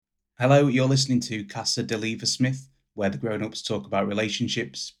Hello, you're listening to Casa de Lever Smith, where the grown-ups talk about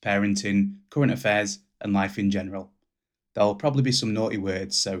relationships, parenting, current affairs, and life in general. There'll probably be some naughty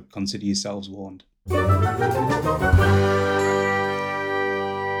words, so consider yourselves warned.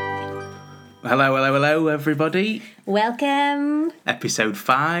 Hello, everybody. Welcome. Episode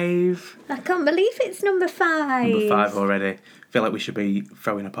 5. I can't believe it's number 5. Number 5 already. I feel like we should be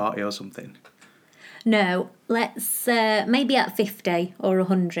throwing a party or something. No, let's maybe at 50 or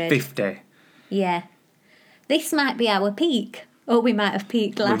 100. 50. Yeah. This might be our peak. Or we might have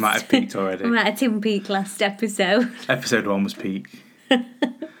peaked last. We might have peaked already. We might have Tim peaked last episode. Episode 1 was peak.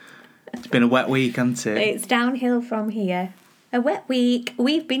 It's been a wet week, hasn't it? It's downhill from here. A wet week.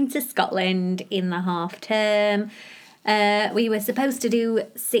 We've been to Scotland in the half term. We were supposed to do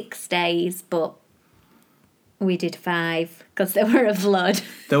 6 days, but we did 5 because there were a flood.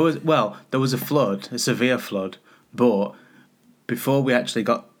 There was a flood, a severe flood, but before we actually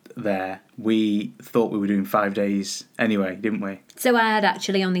got there, we thought we were doing 5 days anyway, didn't we? So I had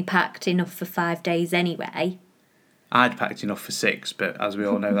actually only packed enough for 5 days anyway. I'd packed enough for 6, but as we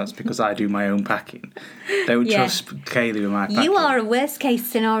all know, that's because I do my own packing. Don't trust Kaylee with my packing. You are a worst case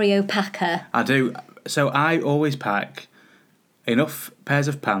scenario packer. I do. So I always pack enough pairs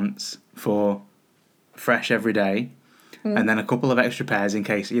of pants for fresh every day, and then a couple of extra pairs in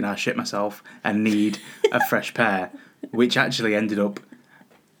case, I shit myself and need a fresh pair, which actually ended up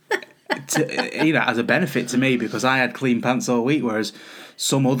as a benefit to me because I had clean pants all week, whereas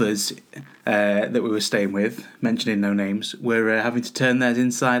some others that we were staying with, mentioning no names, were having to turn theirs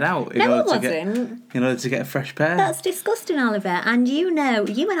inside out in order to get a fresh pair. That's disgusting, Oliver. And you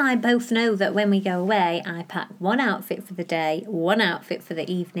and I both know that when we go away, I pack one outfit for the day, one outfit for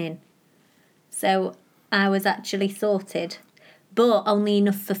the evening. So I was actually sorted, but only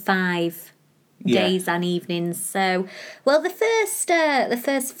enough for 5 days and evenings. So, well, the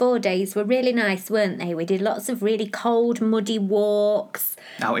first 4 days were really nice, weren't they? We did lots of really cold, muddy walks.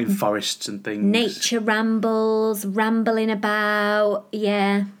 Out in forests and things. Nature rambles, rambling about,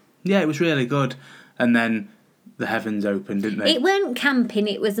 yeah. Yeah, it was really good. And then the heavens opened, didn't they? It weren't camping,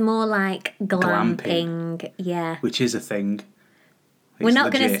 it was more like glamping. Yeah. Which is a thing. We're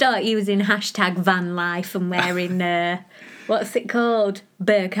not going to start using hashtag van life and wearing, what's it called?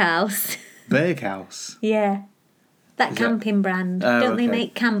 Berghaus. Berghaus? Yeah. That camping brand. Don't they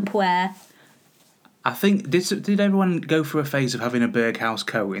make camp wear? I think, did everyone go through a phase of having a Berghaus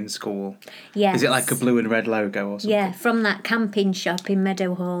coat in school? Yes. Is it like a blue and red logo or something? Yeah, from that camping shop in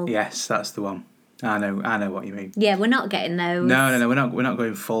Meadowhall. Yes, that's the one. I know what you mean. Yeah, we're not getting those. No, we're not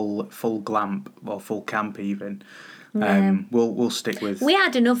going full glamp or full camp even. No. We'll stick with... We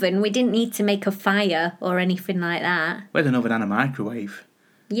had an oven. We didn't need to make a fire or anything like that. We had an oven and a microwave.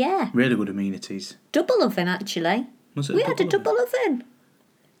 Yeah. Really good amenities. Double oven, actually. Was it? We had a double oven.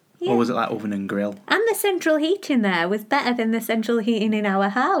 Yeah. Or was it like oven and grill? And the central heating there was better than the central heating in our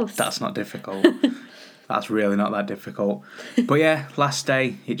house. That's not difficult. That's really not that difficult. But yeah, last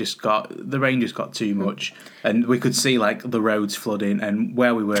day, the rain just got too much. And we could see, the roads flooding. And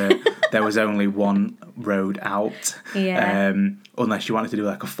where we were, there was only one road out. Yeah. Unless you wanted to do,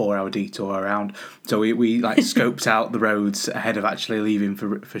 a 4-hour detour around. So we scoped out the roads ahead of actually leaving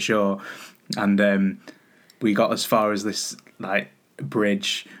for sure. And we got as far as this,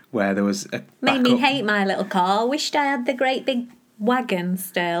 bridge where there was a... Made me hate my little car. Wished I had the great big wagon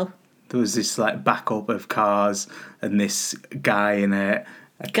still. There was this backup of cars and this guy in a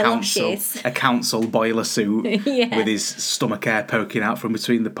council boiler suit with his stomach hair poking out from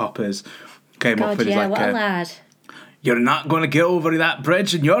between the poppers. Came up and was what a lad. "You're not going to get over that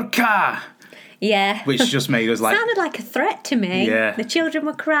bridge in your car." Yeah. Which just made us sounded like a threat to me. Yeah. The children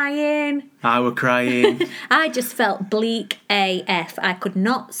were crying. I were crying. I just felt bleak AF. I could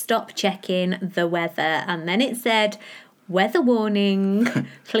not stop checking the weather. And then it said, "Weather warning,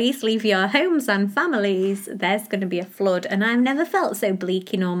 please leave your homes and families. There's going to be a flood." And I've never felt so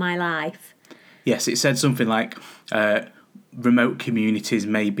bleak in all my life. Yes, it said something like, remote communities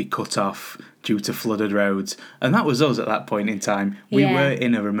may be cut off due to flooded roads. And that was us at that point in time. We were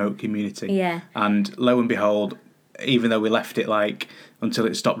in a remote community. Yeah. And lo and behold, even though we left it until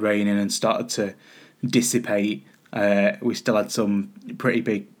it stopped raining and started to dissipate, we still had some pretty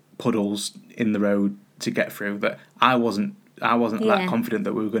big puddles in the road to get through that I wasn't that confident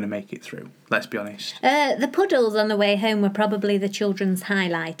that we were going to make it through, let's be honest. The puddles on the way home were probably the children's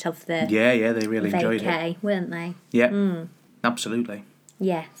highlight of the Yeah, they really enjoyed it. Weren't they? Yeah, absolutely.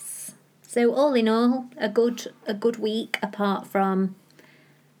 Yes. So all in all, a good week apart from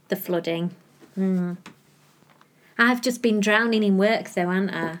the flooding. I've just been drowning in work though,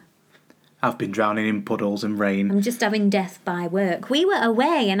 haven't I? I've been drowning in puddles and rain. I'm just having death by work. We were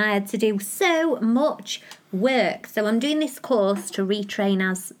away and I had to do so much work. So I'm doing this course to retrain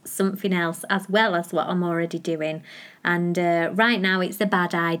as something else as well as what I'm already doing. And right now it's a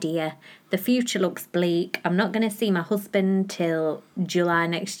bad idea. The future looks bleak. I'm not going to see my husband till July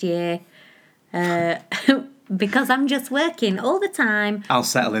next year. Because I'm just working all the time. I'll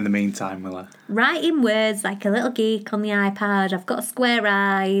settle in the meantime, will I? Writing words like a little geek on the iPad. I've got square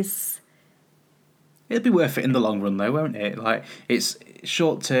eyes. It'll be worth it in the long run, though, won't it? Like, it's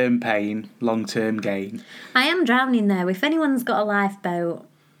short-term pain, long-term gain. I am drowning though. If anyone's got a lifeboat.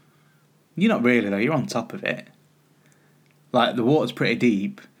 You're not really, though. You're on top of it. Like, the water's pretty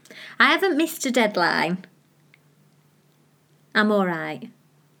deep. I haven't missed a deadline. I'm all right.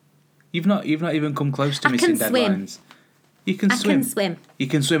 You've not even come close to missing deadlines. Swim. You can swim. I can swim. You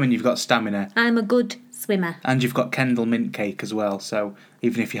can swim and you've got stamina. I'm a good swimmer. And you've got Kendal mint cake as well, so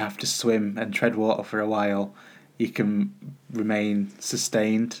even if you have to swim and tread water for a while, you can remain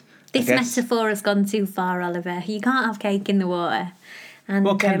sustained. This metaphor has gone too far, Oliver. You can't have cake in the water. And,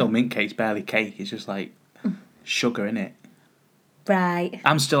 well, Kendal mint cake's barely cake, it's just like sugar, innit? Right.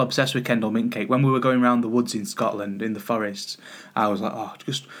 I'm still obsessed with Kendal mint cake. When we were going around the woods in Scotland, in the forests, I was like, oh,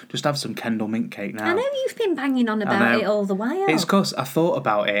 just have some Kendal mint cake now. I know you've been banging on about it all the while. It's because I thought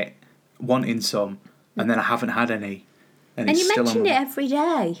about it, wanting some, and then I haven't had any. And it's you still mentioned it every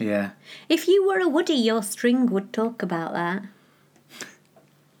day. Yeah. If you were a Woody, your string would talk about that.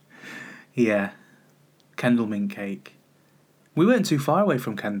 Yeah. Kendal mint cake. We weren't too far away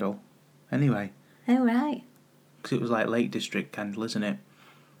from Kendal, anyway. Oh, right. Because it was like Lake District Kendal, isn't it?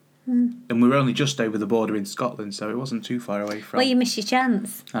 And we were only just over the border in Scotland, so it wasn't too far away from... Well, you missed your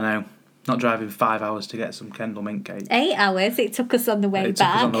chance. I know. Not driving 5 hours to get some Kendal mint cake. 8 hours. It took us on the way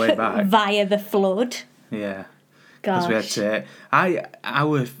back. Via the flood. Yeah. Gosh. Because we had to... I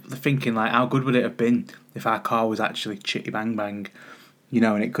was thinking, like, how good would it have been if our car was actually Chitty Bang Bang, you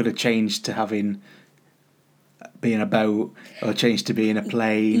know, and it could have changed to being a boat or changed to being a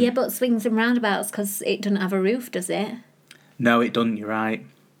plane. Yeah, but swings and roundabouts because it doesn't have a roof, does it? No, it doesn't, you're right.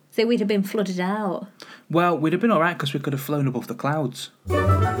 So we'd have been flooded out. Well, we'd have been all right because we could have flown above the clouds.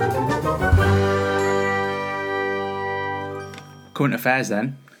 Current affairs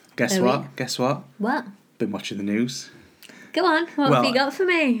then. Guess what? What? Been watching the news. Go on, what have you got for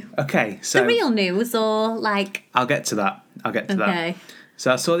me? Okay, so... The real news or like... I'll get to that. Okay.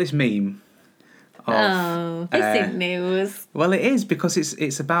 So I saw this meme of... this isn't news. Well, it is because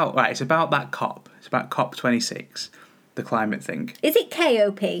it's about that COP. It's about COP26, the climate thing. Is it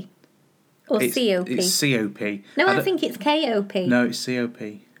KOP? Or COP? It's COP. No, I think it's KOP. No, it's COP.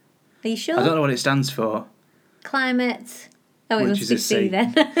 Are you sure? I don't know what it stands for. Climate... Oh, it Which must is be a C C.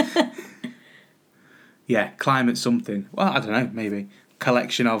 then. Yeah, climate something. Well, I don't know, maybe.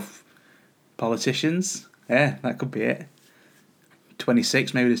 Collection of politicians. Yeah, that could be it.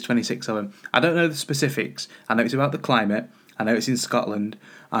 26, maybe there's 26 of them. I don't know the specifics. I know it's about the climate. I know it's in Scotland.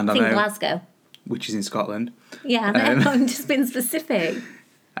 And It's in Glasgow. Which is in Scotland. Yeah, I know. I'm just being specific.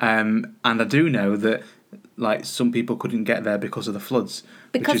 And I do know that, like, some people couldn't get there because of the floods.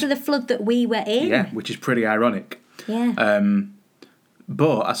 Because of the flood that we were in. Yeah, which is pretty ironic. Yeah.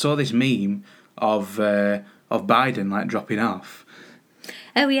 But I saw this meme of Biden, like, dropping off.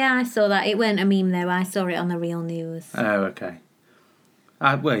 Oh, yeah, I saw that. It weren't a meme, though. I saw it on the real news. Oh, okay.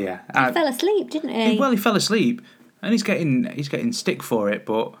 Well, yeah. He fell asleep, didn't he? Well, he fell asleep, and he's getting stick for it,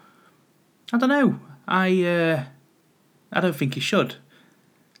 but I don't know. I don't think he should.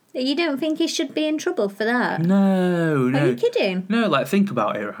 You don't think he should be in trouble for that? No. Are you kidding? No, like, think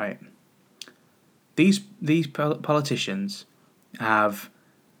about it, right? These politicians have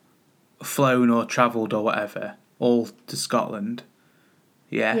flown or travelled or whatever all to Scotland.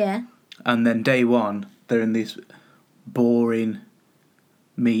 Yeah. Yeah. And then day one, they're in this boring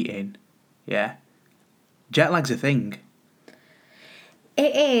meeting. Yeah. Jet lag's a thing.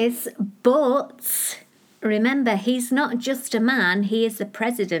 It is, but remember, he's not just a man, he is the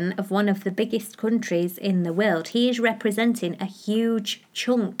president of one of the biggest countries in the world. He is representing a huge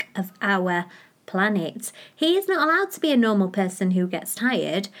chunk of our planet. He is not allowed to be a normal person who gets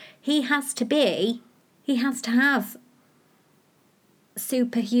tired. He has to have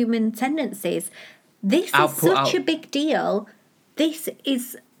superhuman tendencies. This is such a big deal. This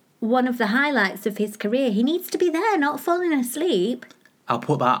is one of the highlights of his career. He needs to be there, not falling asleep. I'll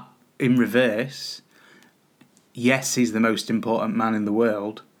put that in reverse. Yes, he's the most important man in the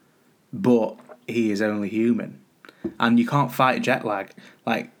world, but he is only human. And you can't fight jet lag.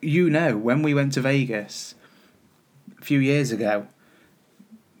 Like, when we went to Vegas a few years ago,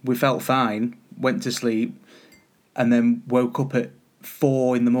 we felt fine, went to sleep, and then woke up at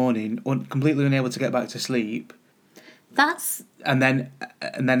 4 in the morning, completely unable to get back to sleep. That's And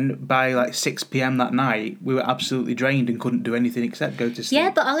then by like 6 p.m. that night, we were absolutely drained and couldn't do anything except go to sleep. yeah,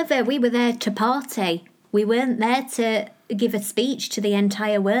 but Oliver, we were there to party. We weren't there to give a speech to the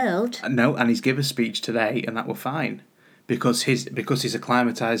entire world. No, and he's given a speech today, and that were fine. Because he's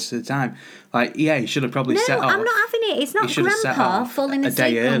acclimatised to the time. Like, yeah, he should have probably No, set off. I'm not having it. It's not He should have set Grandpa off falling a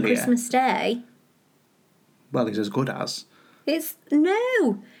day asleep on earlier. Christmas Day. Well, he's as good as. It's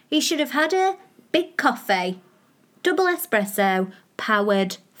no. He should have had a big coffee, double espresso,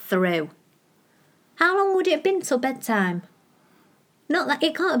 powered through. How long would it have been till bedtime? Not that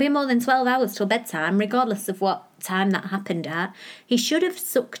it can't be more than 12 hours till bedtime, regardless of what time that happened at. He should have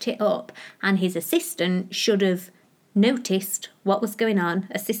sucked it up, and his assistant should have noticed what was going on.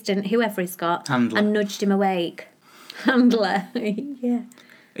 Assistant, whoever he's got, Handler. and nudged him awake. Handler, yeah.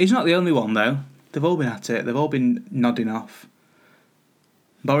 He's not the only one, though. They've all been at it. They've all been nodding off.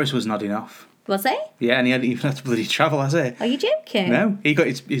 Boris was nodding off. Was he? Yeah, and he hadn't even had to bloody travel, has he? Are you joking? No, he got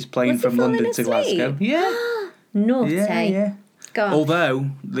his plane Was he from falling London to asleep? Glasgow. Yeah, Naughty. yeah. God.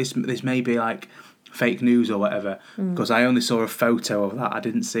 Although this may be like fake news or whatever, because I only saw a photo of that. I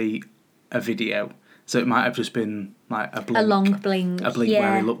didn't see a video, so it might have just been like a blink, A long blink. where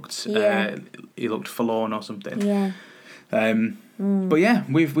Yeah. he looked forlorn or something. Yeah. But yeah,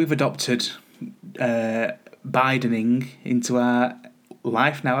 we've adopted Bidening into our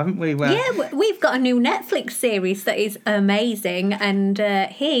life now, haven't we? Where Yeah, we've got a new Netflix series that is amazing, and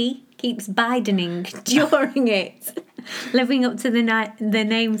he keeps Bidening during it, living up to the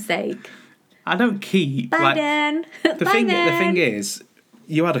namesake. I don't keep Biden, the thing is,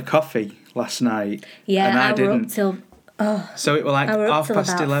 you had a coffee last night, Yeah, and I I were didn't. up till So it were like I were up till about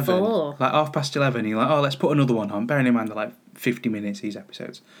 11:30. 4. Like 11:30, you're like, oh, let's put another one on. Bearing in mind they're like 50 minutes, these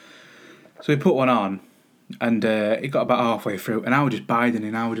episodes. So we put one on, and it got about halfway through, and I was just Biden,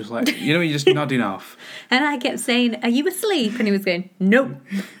 and I was just like, you're just nodding off. And I kept saying, "Are you asleep?" And he was going, "No,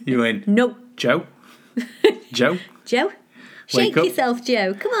 You in, no, Joe? Joe? Joe, Wake shake up." yourself,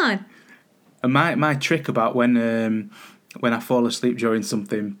 Joe. Come on." And my trick about when I fall asleep during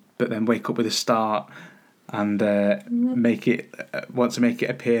something, but then wake up with a start and want to make it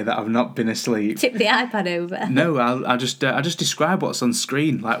appear that I've not been asleep. Tip the iPad over. No, I'll just describe what's on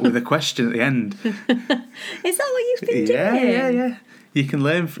screen, like with a question at the end. Is that what you've been doing? Yeah. You can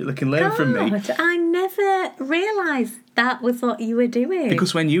learn. They can learn from me. God, I never realised that was what you were doing.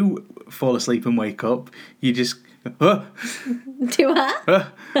 Because when you fall asleep and wake up, you just, Do I?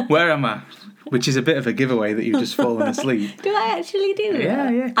 where am I? Which is a bit of a giveaway that you've just fallen asleep. Do I actually do that?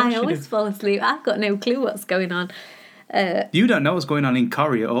 Yeah, of course I you always do. fall asleep. I've got no clue what's going on. You don't know what's going on in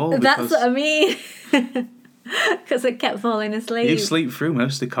Corrie at all. That's Because what I mean. Because I kept falling asleep. you sleep through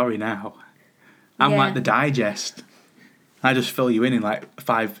most of Corrie now. I'm Yeah. like the digest. I just fill you in like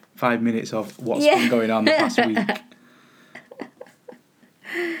five minutes of what's Yeah. been going on the past week.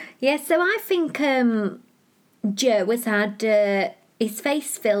 Yeah, so I think Joe has had his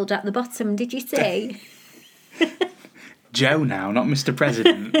face filled at the bottom. Did you see? Joe now, not Mr.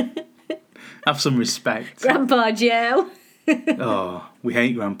 President. Have some respect. Grandpa Joe. Oh, we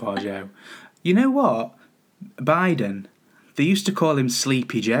hate Grandpa Joe. You know what? Biden, they used to call him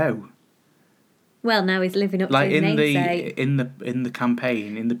Sleepy Joe. Well, now he's living up Like to his in namesake. the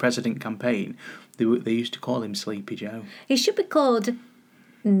campaign, in the president campaign, they used to call him Sleepy Joe. He should be called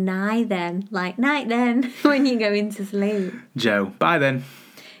Night Then. Like, night then, when you go into sleep. Joe. Bye then.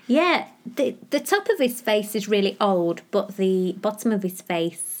 Yeah, the top of his face is really old, but the bottom of his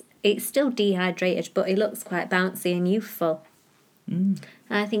face, it's still dehydrated, but he looks quite bouncy and youthful.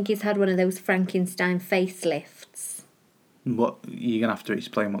 I think he's had one of those Frankenstein facelifts. What you're gonna have to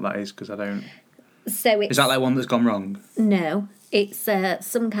explain what that is because I don't. So it's Is that like one that's gone wrong? no, it's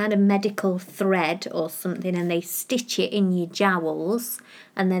some kind of medical thread or something, and they stitch it in your jowls,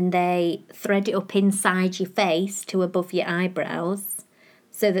 and then they thread it up inside your face to above your eyebrows,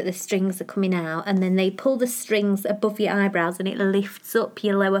 so that the strings are coming out, and then they pull the strings above your eyebrows, and it lifts up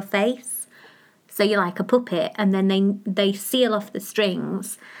your lower face, so you're like a puppet, and then they seal off the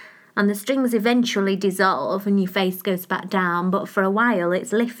strings. And the strings eventually dissolve and your face goes back down, but for a while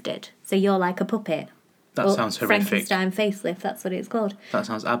it's lifted. So you're like a puppet. That Or sounds horrific. Frankenstein facelift, that's what it's called. That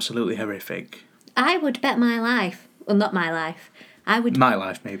sounds absolutely horrific. I would bet my life, well, not my life, I would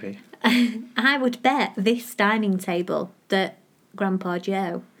maybe. I would bet this dining table that Grandpa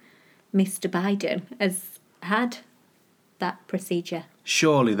Joe, Mr. Biden, has had that procedure.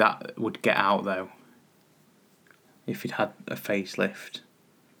 Surely that would get out though. If he'd had a facelift.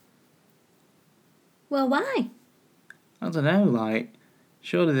 Well, why? I don't know, like,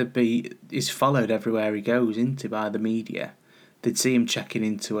 surely he's followed everywhere he goes into by the media. they'd see him checking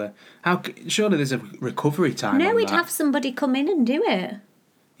into a... Surely there's a recovery time No, on we'd that. have somebody come in and do it.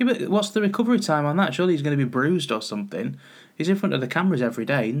 Yeah, but what's the recovery time on that? Surely he's going to be bruised or something. He's in front of the cameras every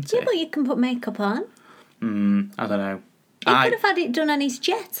day, isn't he? Yeah, but you can put makeup on. I don't know. He could have had it done on his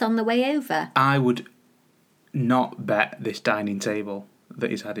jet on the way over. I would not bet this dining table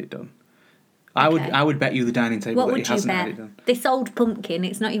that he's had it done. Okay. I would bet you the dining table What that he would you hasn't had bet? it done. This old pumpkin,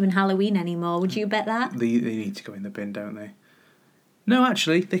 it's not even Halloween anymore. Would you bet that? They need to go in the bin, don't they? No,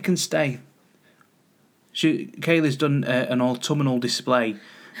 actually, they can stay. Kaylee's done an autumnal display.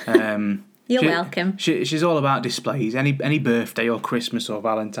 You're welcome. She's all about displays. Any birthday or Christmas or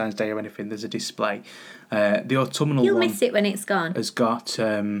Valentine's Day or anything, there's a display. The autumnal You'll one miss it when it's gone. has got...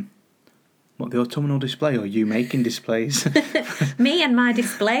 the autumnal display or you making displays? Me and my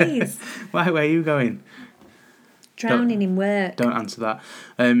displays. Where are you going? Drowning in work. Don't answer that.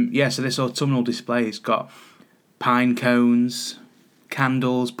 So this autumnal display has got pine cones,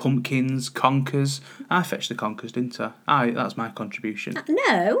 candles, pumpkins, conkers. I fetched the conkers, didn't I? That's my contribution.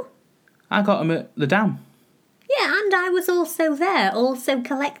 No. I got them at the dam. Yeah, and I was also there, also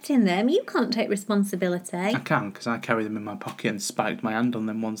collecting them. You can't take responsibility. I can, because I carried them in my pocket and spiked my hand on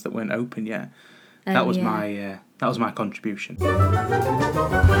them ones that weren't open yet. That was my contribution.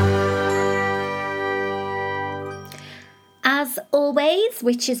 As always,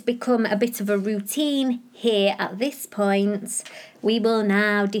 which has become a bit of a routine here at this point, we will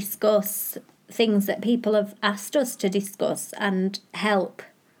now discuss things that people have asked us to discuss and help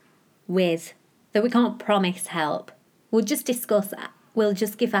with. Though we can't promise help. We'll just discuss, we'll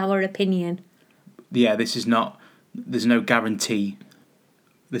just give our opinion. Yeah, there's no guarantee.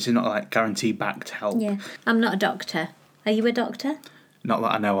 This is not like guarantee backed help. Yeah, I'm not a doctor. Are you a doctor? Not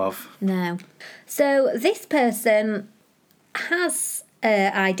that I know of. No. So this person has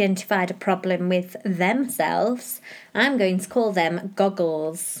identified a problem with themselves. I'm going to call them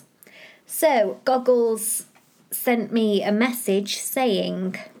Goggles. So Goggles sent me a message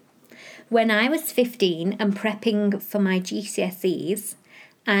saying, when I was 15 and prepping for my GCSEs,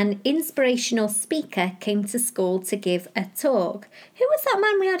 an inspirational speaker came to school to give a talk. Who was that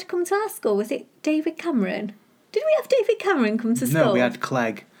man we had come to our school? Was it David Cameron? Did we have David Cameron come to school? No, we had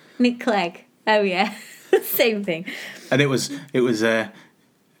Clegg. Nick Clegg. Oh, yeah. Same thing. And it was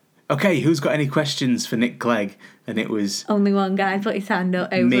okay, who's got any questions for Nick Clegg? And it was... Only one guy put his hand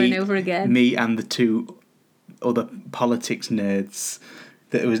up over and over again. Me and the two other politics nerds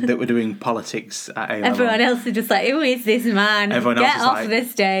that were doing politics at A-level. Everyone else is just like, who is this man? Everyone else Get is off like, the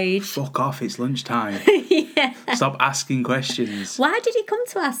stage. Fuck off, it's lunchtime. Yeah. Stop asking questions. Why did he come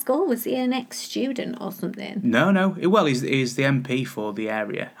to our school? Was he an ex-student or something? No. Well, he's the MP for the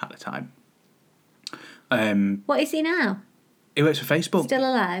area at the time. What is he now? He works for Facebook. Still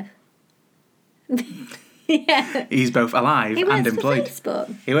alive? Yeah. He's both alive He works and employed. for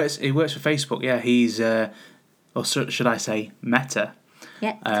Facebook. He works for Facebook. Yeah, he's or should I say Meta?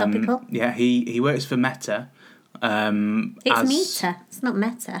 Yeah, topical. Yeah, he works for Meta. It's Meta. It's not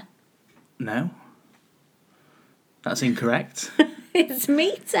Meta. No, that's incorrect. It's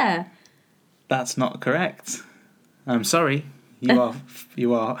Meta. That's not correct. I'm sorry.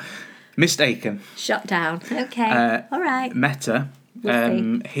 You are mistaken. Shut down. Okay. All right. Meta.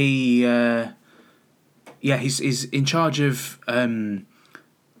 We'll see. He's in charge of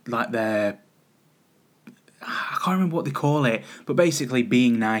like their... I can't remember what they call it, but basically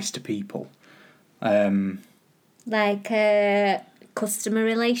being nice to people. Like customer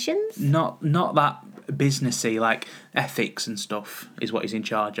relations? Not that businessy, like ethics and stuff is what he's in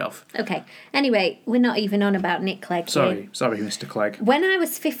charge of. Okay. Anyway, we're not even on about Nick Clegg here. Sorry, Mr. Clegg. When I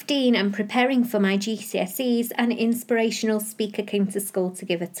was 15 and preparing for my GCSEs, an inspirational speaker came to school to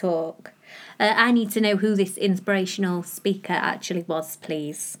give a talk. I need to know who this inspirational speaker actually was,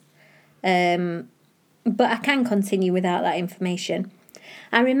 please. But I can continue without that information.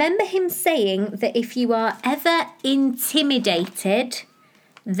 I remember him saying that if you are ever intimidated,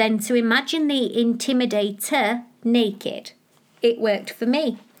 then to imagine the intimidator naked. It worked for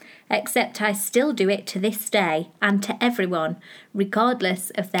me, except I still do it to this day and to everyone,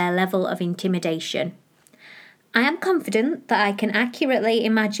 regardless of their level of intimidation. I am confident that I can accurately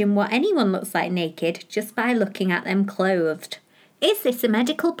imagine what anyone looks like naked just by looking at them clothed. Is this a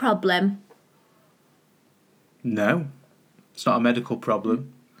medical problem? No, it's not a medical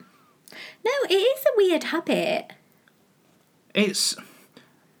problem. No, it is a weird habit.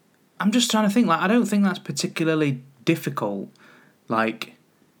 I'm just trying to think, I don't think that's particularly difficult.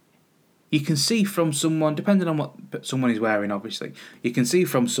 You can see from someone, depending on what someone is wearing, obviously, you can see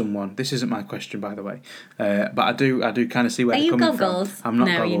from someone, this isn't my question, by the way, but I do kind of see where they're coming Goggles? from. I'm not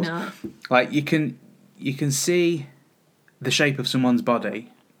no, Goggles. You're not. You can see the shape of someone's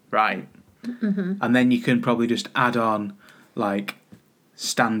body, right? Mm-hmm. And then you can probably just add on like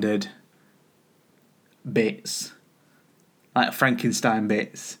standard bits, like Frankenstein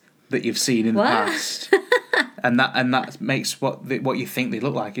bits that you've seen in the past, and that makes what you think they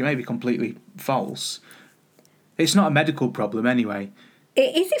look like. It may be completely false. It's not a medical problem anyway.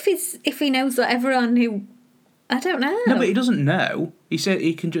 It is if he knows that everyone who... I don't know. No, but he doesn't know. He said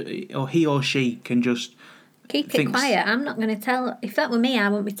he can just, or he or she can just... Keep it quiet. I'm not going to tell... If that were me, I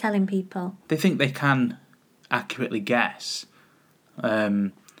wouldn't be telling people. They think they can accurately guess.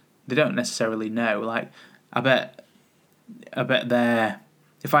 They don't necessarily know. Like, I bet they're...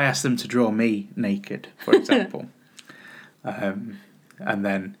 If I asked them to draw me naked, for example, and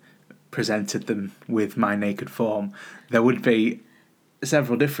then presented them with my naked form, there would be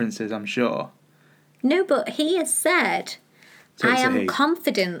several differences, I'm sure. No, but he has said, So I am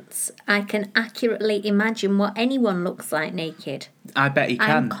confident I can accurately imagine what anyone looks like naked. I bet he can.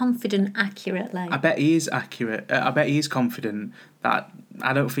 I am confident accurately. I bet he is accurate. I bet he is confident that...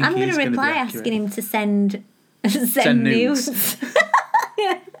 I don't think I'm he is going to be reply accurate. asking him to send nudes.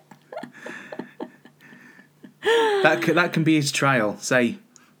 That can be his trial. Say,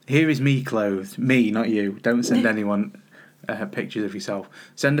 here is me clothed. Me, not you. Don't send anyone pictures of yourself.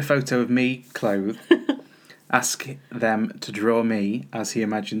 Send a photo of me clothed. Ask them to draw me as he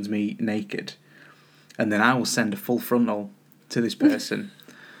imagines me naked. And then I will send a full frontal to this person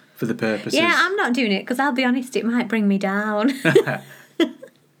for the purposes... Yeah, I'm not doing it because I'll be honest, it might bring me down.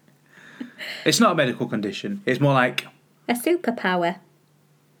 It's not a medical condition. It's more like... A superpower.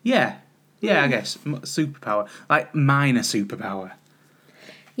 Yeah, I guess. Superpower. Like, minor superpower.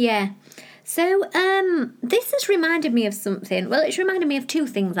 Yeah. So, this has reminded me of something. Well, it's reminded me of two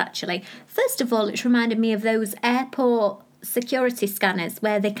things, actually. First of all, it's reminded me of those airport security scanners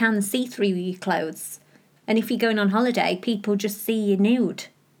where they can see through your clothes. And if you're going on holiday, people just see you nude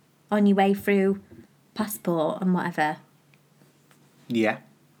on your way through passport and whatever. Yeah.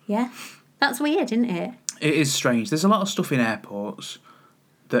 Yeah. That's weird, isn't it? It is strange. There's a lot of stuff in airports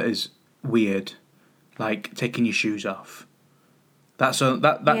that is weird, like taking your shoes off.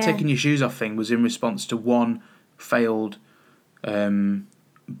 That taking your shoes off thing was in response to one failed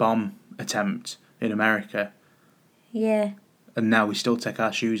bomb attempt in America. Yeah. And now we still take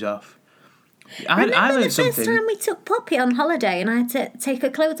our shoes off. Remember I learned the first something. time we took Poppy on holiday and I had to take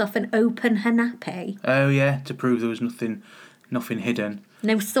her clothes off and open her nappy? Oh yeah, to prove there was nothing hidden.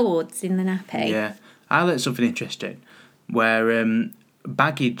 No swords in the nappy. Yeah. I learned something interesting where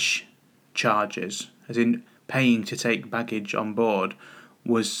baggage charges, as in paying to take baggage on board,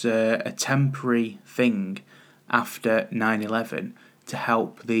 was a temporary thing after 9/11 to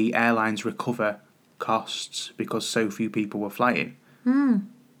help the airlines recover costs because so few people were flying.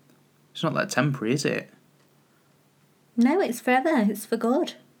 It's not that temporary, is it? No, it's forever. It's for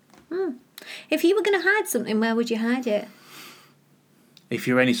good. If you were going to hide something, where would you hide it? If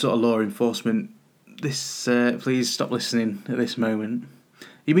you're any sort of law enforcement, please stop listening at this moment.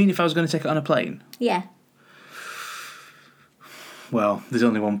 You mean if I was going to take it on a plane? Yeah. Well, there's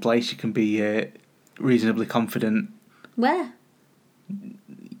only one place you can be reasonably confident. Where?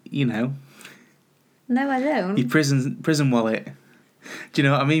 You know. No, I don't. Your prison wallet. Do you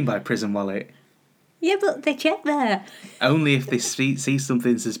know what I mean by prison wallet? Yeah, but they check there. Only if they see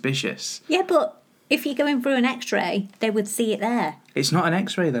something suspicious. Yeah, but if you're going through an X-ray, they would see it there. It's not an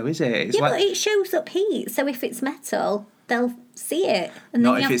X-ray though, is it? It's but it shows up heat, so if it's metal, they'll see it. And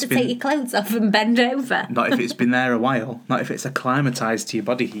then you have to take your clothes off and bend over. Not if it's been there a while. Not if it's acclimatised to your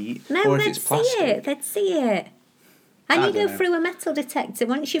body heat. No, or if it's plastic. They'd see it. And you go through a metal detector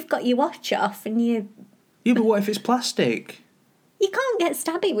once you've got your watch off and you... Yeah, but what if it's plastic? You can't get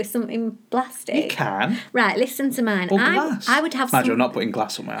stabby with something plastic. You can. Right, listen to mine. Or glass. I would have Imagine I'm not putting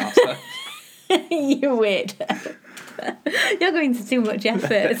glass on my arse. You weirdo. You're going to too much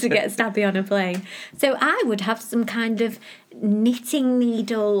effort to get stabby on a plane. So I would have some kind of knitting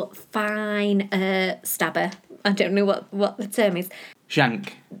needle fine stabber. I don't know what the term is.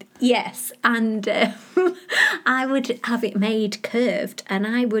 Shank. Yes, and I would have it made curved, and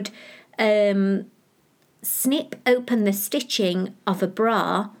I would snip open the stitching of a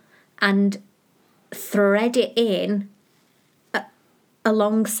bra and thread it in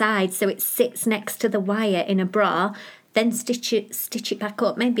alongside so it sits next to the wire in a bra, then stitch it back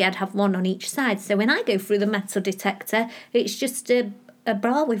up. Maybe I'd have one on each side, so when I go through the metal detector, it's just a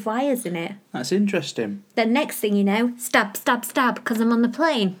bra with wires in it. That's interesting. Then next thing you know, stab, stab, stab, because I'm on the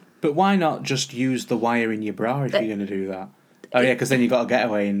plane. But why not just use the wire in your bra if you're going to do that? Oh yeah, because then you got a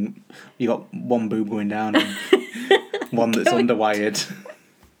getaway and you got one boob going down and one that's underwired.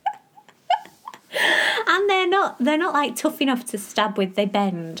 And then they're not like tough enough to stab with. They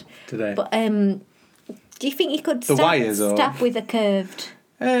bend. Do they? But do you think you could The wires stab with a curved?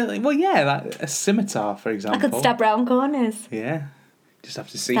 Well, yeah, like a scimitar, for example. I could stab round corners. Yeah. Just have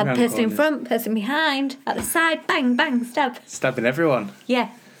to see Stab round person in corners. front, person behind, at the side, bang, bang, stab. Stabbing everyone. Yeah.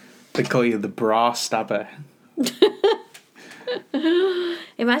 They call you the bra stabber.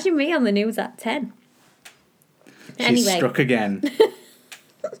 Imagine me on the news at 10. She's Anyway, struck again.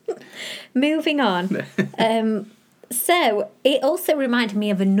 moving on. So it also reminded me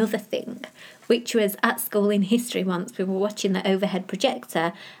of another thing, which was at school in history once. We were watching the overhead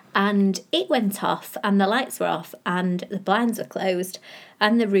projector and it went off and the lights were off and the blinds were closed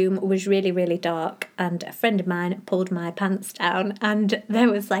and the room was really, really dark, and a friend of mine pulled my pants down and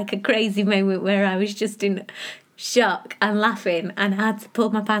there was like a crazy moment where I was just in shock and laughing and I had to pull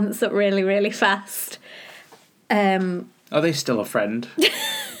my pants up really, really fast. Are they still a friend?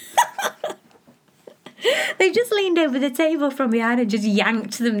 They just leaned over the table from behind and just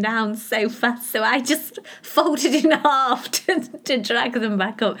yanked them down so fast. So I just folded in half to drag them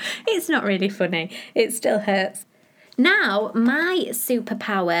back up. It's not really funny. It still hurts. Now, my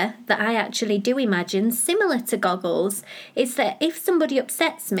superpower that I actually do imagine, similar to Goggles, is that if somebody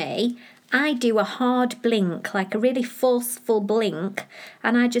upsets me, I do a hard blink, like a really forceful blink,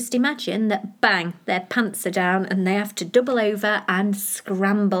 and I just imagine that, bang, their pants are down and they have to double over and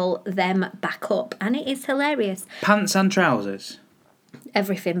scramble them back up. And it is hilarious. Pants and trousers?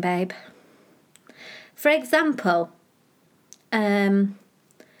 Everything, babe. For example,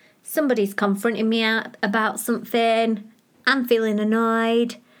 somebody's confronting me about something, I'm feeling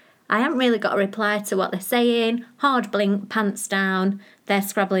annoyed, I haven't really got a reply to what they're saying, hard blink, pants down, they're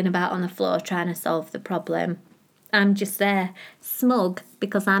scrabbling about on the floor trying to solve the problem. I'm just there, smug,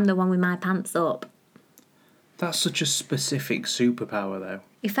 because I'm the one with my pants up. That's such a specific superpower, though.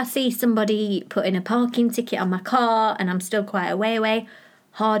 If I see somebody putting a parking ticket on my car and I'm still quite a way away,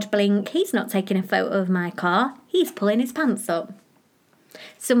 hard blink, he's not taking a photo of my car, he's pulling his pants up.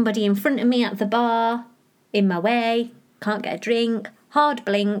 Somebody in front of me at the bar, in my way, can't get a drink, hard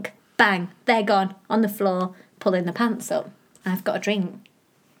blink, bang, they're gone, on the floor, pulling the pants up. I've got a drink.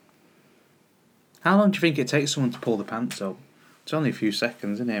 How long do you think it takes someone to pull the pants up? It's only a few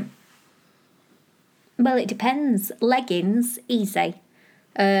seconds, isn't it? Well, it depends. Leggings, easy.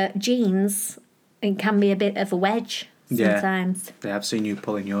 Jeans, it can be a bit of a wedge sometimes. Yeah, I've seen you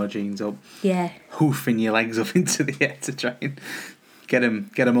pulling your jeans up. Yeah. Hoofing your legs up into the air to try and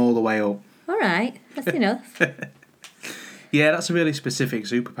get them all the way up. All right, that's enough. Yeah, that's a really specific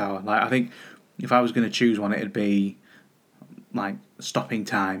superpower. Like, I think if I was going to choose one, it'd be like stopping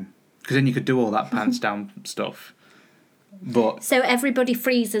time, because then you could do all that pants down stuff. But So everybody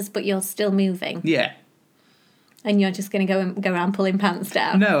freezes, but you're still moving, yeah, and you're just going to go around pulling pants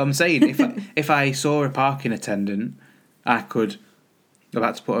down. no, I'm saying if I saw a parking attendant, I could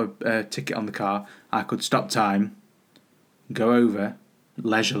about to put a ticket on the car. I could stop time, go over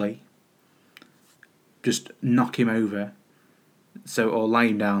leisurely, just knock him over. Or lie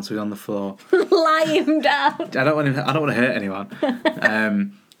him down so he's on the floor. Lie him down. I don't want to hurt anyone.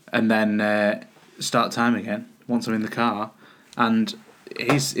 And then start time again once I'm in the car, and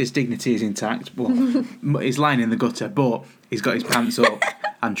his dignity is intact. Well, he's lying in the gutter, but he's got his pants up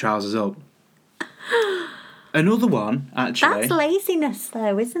and trousers up. Another one, actually. That's laziness,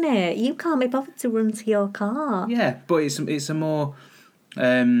 though, isn't it? You can't be bothered to run to your car. Yeah, but it's a more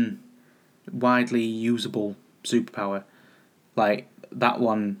widely usable superpower. Like, that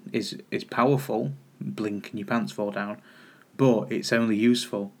one is powerful, blink and your pants fall down, but it's only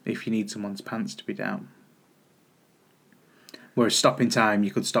useful if you need someone's pants to be down. Whereas stopping time,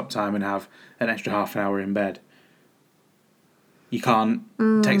 you could stop time and have an extra half an hour in bed. You can't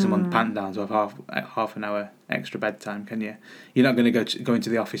take someone's pants down to have half an hour extra bedtime, can you? You're not going to go into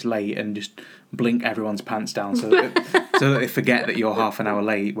the office late and just blink everyone's pants down so that they forget that you're half an hour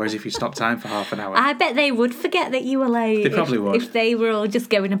late. Whereas if you stop time for half an hour, I bet they would forget that you were late. They probably would. If they were all just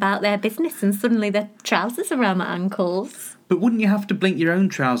going about their business and suddenly their trousers around their ankles. But wouldn't you have to blink your own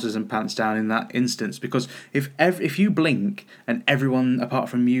trousers and pants down in that instance? Because if you blink and everyone apart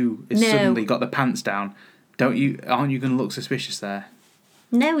from you has suddenly got the pants down, aren't you going to look suspicious there?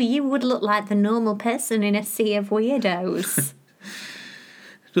 No, you would look like the normal person in a sea of weirdos.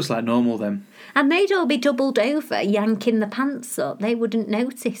 Just like normal then. And they'd all be doubled over, yanking the pants up. They wouldn't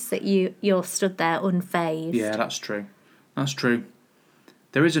notice that you're stood there unfazed. Yeah, that's true. That's true.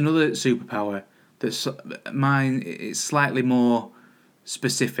 There is another superpower that's mine. It's slightly more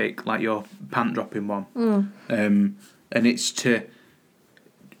specific, like your pant dropping one. And it's to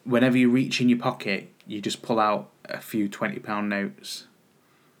whenever you reach in your pocket, you just pull out a few £20 notes.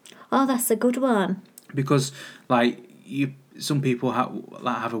 Oh, that's a good one. because some people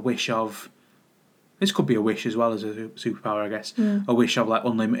have a wish of. This could be a wish as well as a superpower, I guess. A wish of like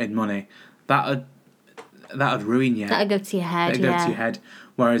unlimited money. That'd ruin you. That'd go to your head. That'd go to your head.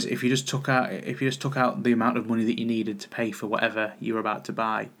 Whereas if you just took out the amount of money that you needed to pay for whatever you were about to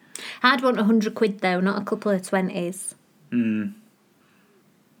buy. I'd want 100 quid though, not a couple of 20s.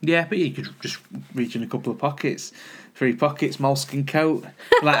 Yeah, but you could just reach in a couple of pockets. 3 pockets, moleskin coat.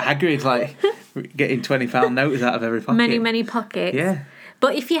 Like Hagrid, like getting £20 notes out of every pocket. Many pockets. Yeah.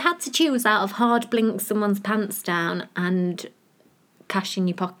 But if you had to choose out of hard blink someone's pants down and cash in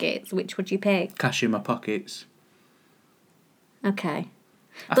your pockets, which would you pick? Cash in my pockets. Okay.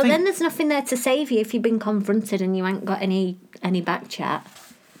 But then there's nothing there to save you if you've been confronted and you ain't got any back chat.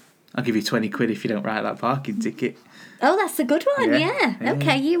 I'll give you 20 quid if you don't write that parking ticket. Oh, that's a good one, yeah.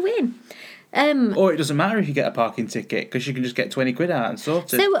 Okay, you win. Or it doesn't matter if you get a parking ticket because you can just get 20 quid out and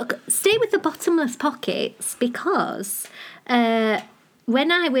sort it. So stay with the bottomless pockets because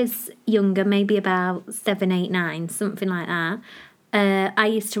when I was younger, maybe about 7, 8, 9, something like that, I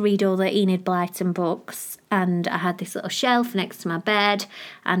used to read all the Enid Blyton books, and I had this little shelf next to my bed,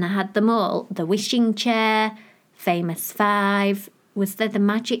 and I had them all. The Wishing Chair, Famous Five, was there the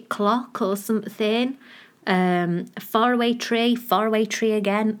Magic Clock or something? Faraway Tree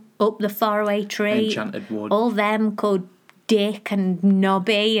again, Up the Faraway Tree. Enchanted Wood. All them called Dick and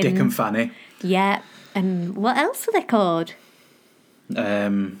Nobby. Dick and Fanny. Yeah, and what else were they called?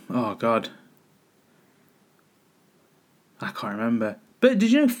 Oh, God. I can't remember. But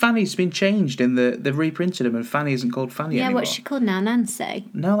did you know Fanny's been changed they've reprinted them and Fanny isn't called Fanny anymore? Yeah, what's she called now, Nancy?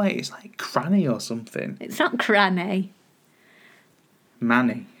 No, it's like Cranny or something. It's not Cranny.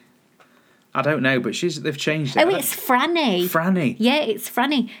 Manny. I don't know, but they've changed it. Oh, it's Franny. Franny. Yeah, it's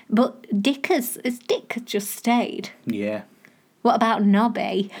Franny. But Dick has just stayed. Yeah. What about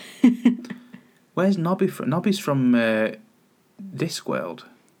Nobby? Where's Nobby from? Nobby's from Discworld.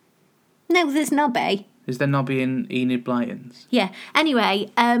 No, there's Nobby. Is there Nobby in Enid Blyton's? Yeah.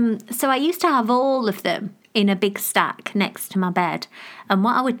 Anyway, so I used to have all of them in a big stack next to my bed. And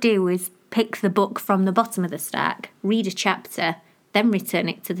what I would do is pick the book from the bottom of the stack, read a chapter, then return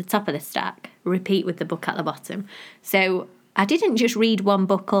it to the top of the stack, repeat with the book at the bottom. So I didn't just read one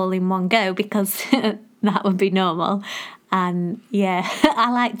book all in one go because that would be normal. And yeah, I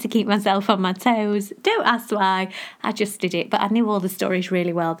like to keep myself on my toes. Don't ask why, I just did it. But I knew all the stories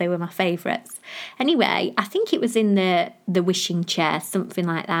really well. They were my favourites. Anyway, I think it was in the Wishing Chair, something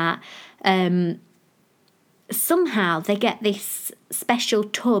like that. Somehow they get this special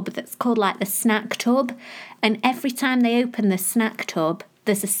tub that's called like the snack tub. And every time they open the snack tub,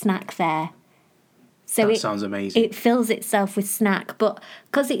 there's a snack there. So that sounds amazing. It fills itself with snack, but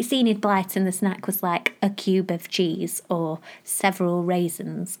because it's Enid Blyton, the snack was like a cube of cheese or several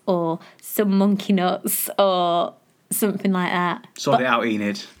raisins or some monkey nuts or something like that. Sort it out,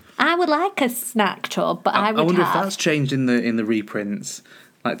 Enid. I would like a snack tub, but I wonder if that's changed in the reprints,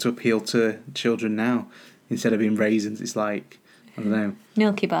 like to appeal to children now. Instead of being raisins, it's like, I don't know.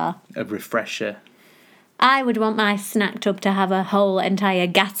 Milky Bar. A refresher. I would want my snack tub to have a whole entire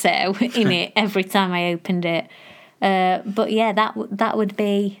gatto in it every time I opened it. But yeah, that would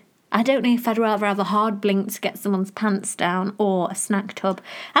be... I don't know if I'd rather have a hard blink to get someone's pants down or a snack tub.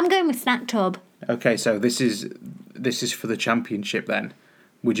 I'm going with snack tub. Okay, so this is for the championship then.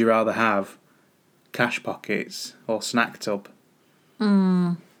 Would you rather have cash pockets or snack tub?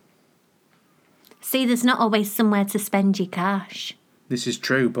 See, there's not always somewhere to spend your cash. This is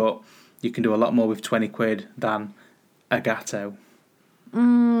true, but you can do a lot more with 20 quid than a gatto.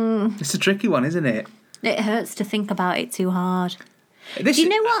 It's a tricky one, isn't it? It hurts to think about it too hard. Do you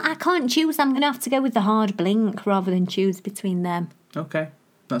know what? I can't choose. I'm going to have to go with the hard blink rather than choose between them. Okay,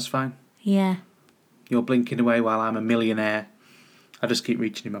 that's fine. Yeah. You're blinking away while I'm a millionaire. I just keep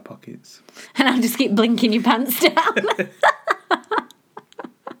reaching in my pockets. And I'll just keep blinking your pants down.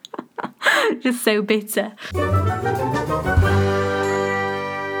 Just so bitter.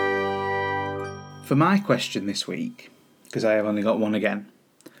 For my question this week, because I have only got one again,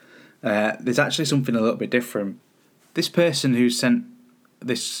 there's actually something a little bit different. This person who sent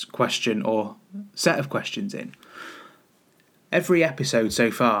this question or set of questions in, every episode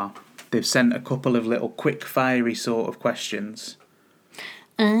so far, they've sent a couple of little quick fiery sort of questions.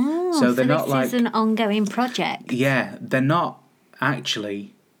 Oh, so they're not this is an ongoing project. Yeah, they're not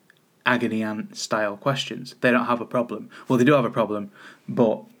actually agony aunt style questions. They don't have a problem. Well, they do have a problem,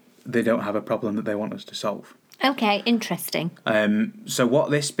 but they don't have a problem that they want us to solve. Okay, interesting. So what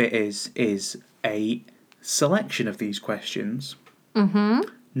this bit is a selection of these questions. Mm-hmm.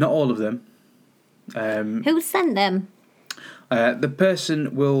 Not all of them. Who sent them? The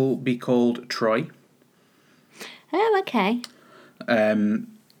person will be called Troy. Oh, okay.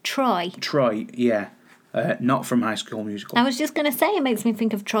 Troy. Troy, yeah. Not from High School Musical. I was just going to say, it makes me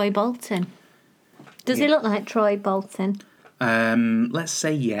think of Troy Bolton. Does he look like Troy Bolton? Let's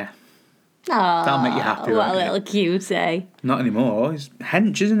say yeah. Oh, That'll make you happy, what a won't it? little cutie. Not anymore. He's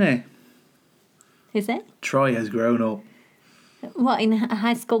hench, isn't he? Is it? Troy has grown up. What, in a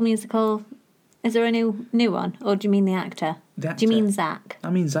High School Musical? Is there a new one? Or do you mean the actor? The Do you actor. mean Zach?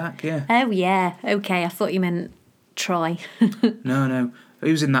 I mean Zach, yeah. Oh, yeah. Okay, I thought you meant Troy. No.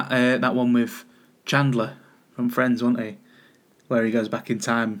 He was in that one with Chandler from Friends, wasn't he? Where he goes back in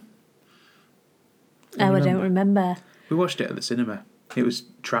time. I don't remember. We watched it at the cinema. It was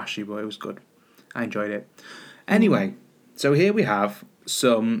trashy, but it was good. I enjoyed it. Anyway, so here we have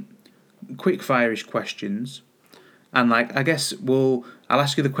some quick fire-ish questions. And I guess I'll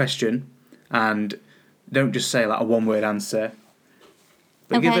ask you the question and don't just say a one-word answer.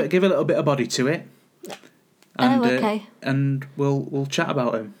 But Okay. give a little bit of body to it. And, okay. And we'll chat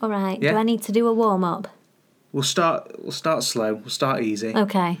about him. All right. Yeah? Do I need to do a warm-up? We'll start slow. We'll start easy.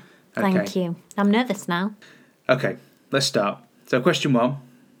 Okay. Thank Okay. you. I'm nervous now. Okay, let's start. So question 1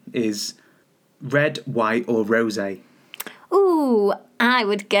 is red, white or rosé? Ooh, I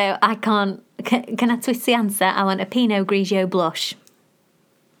would go... I can't... Can I twist the answer? I want a Pinot Grigio blush.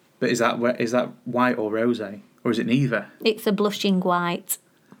 But is that white or rosé? Or is it neither? It's a blushing white.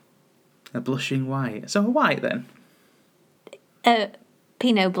 A blushing white. So a white then?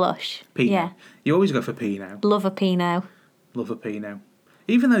 Pinot blush. Pinot. Yeah. You always go for Pinot. Love a Pinot. Love a Pinot.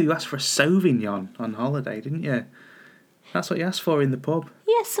 Even though you asked for a Sauvignon on holiday, didn't you? That's what you asked for in the pub.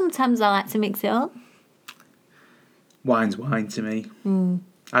 Yes, sometimes I like to mix it up. Wine's wine to me.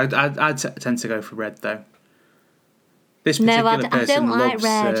 I'd tend to go for red though. This No, particular I person don't like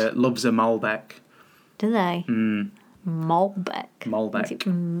red. Loves a Malbec. Do they? Malbec.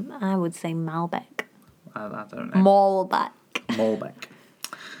 Malbec. I would say Malbec. I don't know. Malbec. Malbec.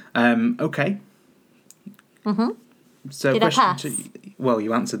 Okay. So Did I question pass? 2. Well,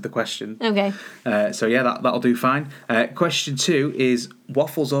 you answered the question. Okay. So yeah, that'll do fine. Question 2 is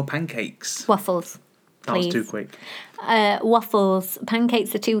waffles or pancakes? Waffles. That was Please. too quick. Waffles.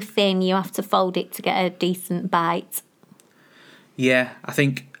 Pancakes are too thin. You have to fold it to get a decent bite. Yeah, I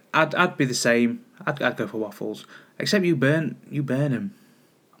think I'd be the same. I'd go for waffles. Except you burn them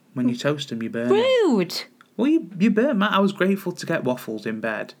when you toast them. You burn them. Rude. Well, you burn. Matt, I was grateful to get waffles in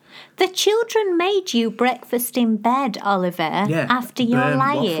bed. The children made you breakfast in bed, Oliver, Yeah, after you're burn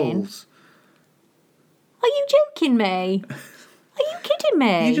lying. waffles. Are you joking me? Are you kidding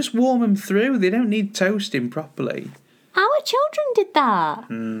me? You just warm them through. They don't need toasting properly. Our children did that.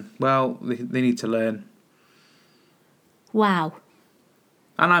 Well, they need to learn. Wow.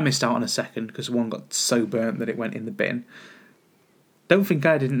 And I missed out on a second because one got so burnt that it went in the bin. Don't think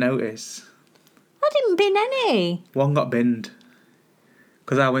I didn't notice. I didn't bin any. One got binned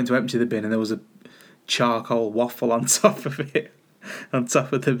because I went to empty the bin and there was a charcoal waffle on top of it, on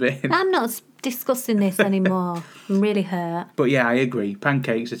top of the bin. I'm not discussing this anymore. I'm really hurt. But yeah, I agree.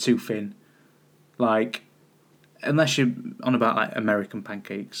 Pancakes are too thin. Unless you're on about American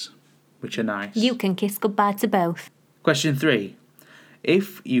pancakes, which are nice. You can kiss goodbye to both. Question 3.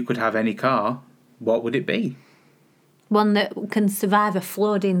 If you could have any car, what would it be? One that can survive a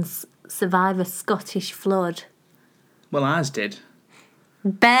flood survive a Scottish flood. Well, ours did.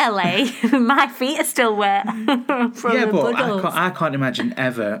 Barely. My feet are still wet from Yeah, the but puddles. I can't imagine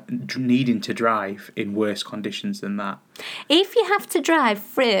ever needing to drive in worse conditions than that. If you have to drive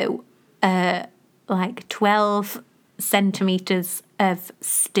through 12 centimetres of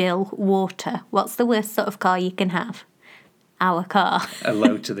still water, what's the worst sort of car you can have? Our car. A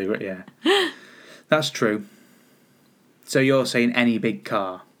low to the... Yeah. That's true. So you're saying any big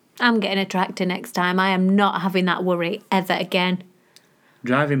car? I'm getting a tractor next time. I am not having that worry ever again.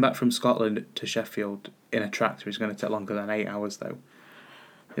 Driving back from Scotland to Sheffield in a tractor is going to take longer than 8 hours, though.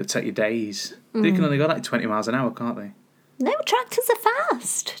 It'll take you days. They can only go 20 miles an hour, can't they? No, tractors are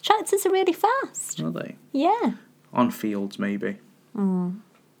fast. Tractors are really fast. Are they? Yeah. On fields, maybe.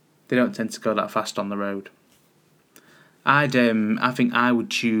 They don't tend to go that fast on the road. I think I would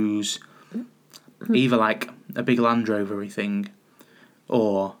choose either a big Land Rover-y thing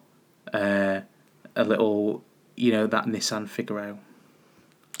or a little, that Nissan Figaro.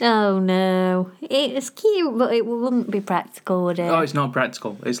 Oh no. It's cute, but it wouldn't be practical, would it? Oh, it's not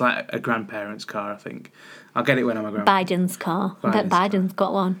practical. It's like a grandparent's car, I think. I'll get it when I'm a grandparent. Biden's car. I bet Biden's car. Biden's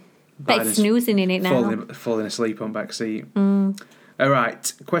got one. Bet Biden's it's snoozing in it now. Falling asleep on back seat. All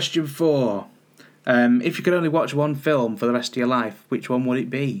right, question 4. If you could only watch one film for the rest of your life, which one would it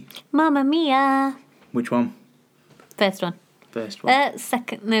be? Mamma Mia. Which one? First one. First one.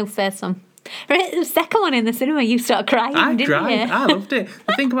 First one. The second one in the cinema, you started crying, I didn't cried. you? I loved it.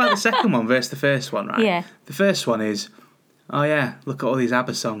 The thing about the second one versus the first one, right? Yeah. The first one is, oh yeah, look at all these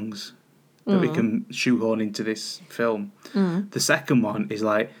ABBA songs that we can shoehorn into this film. The second one is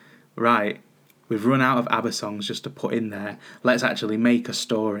like, right, we've run out of ABBA songs just to put in there. Let's actually make a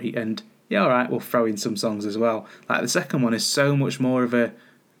story. And yeah, all right, we'll throw in some songs as well. Like the second one is so much more of a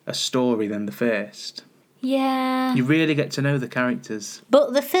story than the first. Yeah. You really get to know the characters.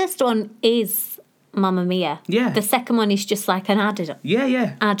 But the first one is Mamma Mia. Yeah. The second one is just like an added.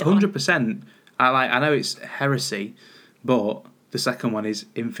 Yeah, Add-on. 100%. I know it's heresy, but the second one is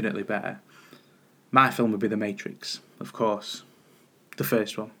infinitely better. My film would be The Matrix, of course. The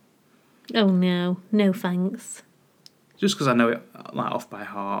first one. Oh no, no thanks. Just because I know it like off by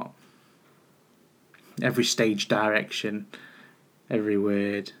heart. Every stage direction, every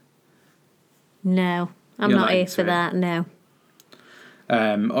word. No, I'm You're not not here into for it. that, no.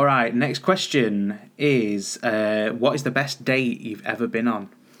 All right, next question is, what is the best date you've ever been on?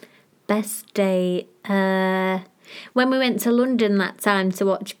 Best date, when we went to London that time to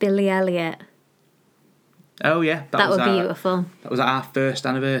watch Billy Elliot. Oh yeah, That was was our, beautiful. That was our first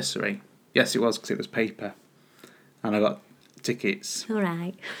anniversary. Yes, it was, because it was paper, and I got tickets. All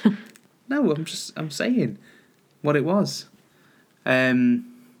right. No, I'm saying what it was. I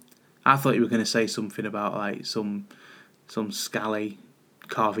thought you were going to say something about like some scally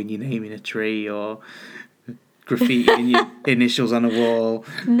carving your name in a tree or graffitiing your initials on a wall.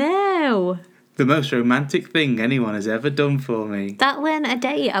 No, The most romantic thing anyone has ever done for me. that weren't a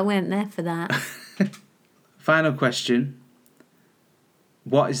date. I weren't there for that. Final question.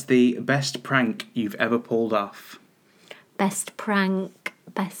 What is the best prank you've ever pulled off? Best prank.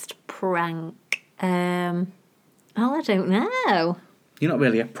 Oh, I don't know. You're not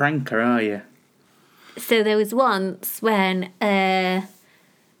really a pranker, are you? So there was once when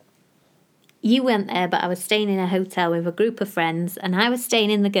you went there, but I was staying in a hotel with a group of friends, and I was staying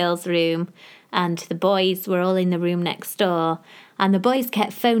in the girls' room, and the boys were all in the room next door. And the boys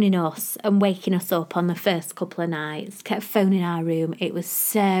kept phoning us and waking us up on the first couple of nights, kept phoning our room. It was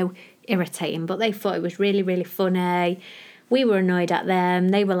so irritating, but they thought it was really, really funny. We were annoyed at them.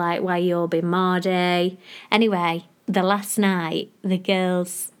 They were like, why you all being mardy? Anyway, the last night, the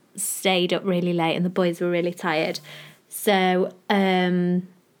girls stayed up really late and the boys were really tired. So the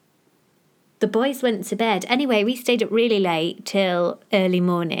boys went to bed. Anyway, we stayed up really late till early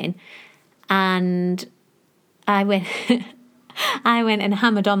morning, and I went and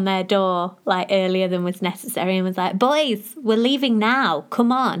hammered on their door like earlier than was necessary and was like, boys, we're leaving now,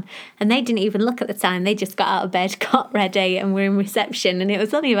 come on. And they didn't even look at the time. They just got out of bed, got ready, and were in reception, and it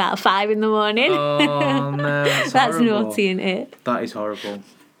was only about 5 a.m. Oh no, that's That's horrible. naughty, isn't it? That is horrible.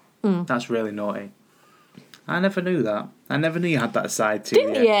 That's really naughty. I never knew that. I never knew you had that side to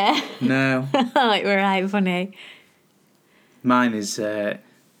you. Yeah. No. Oh, it were right funny. Mine is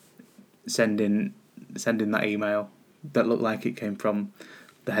sending that email that looked like it came from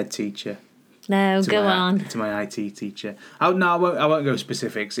the head teacher. No, go on. To my IT teacher. I won't go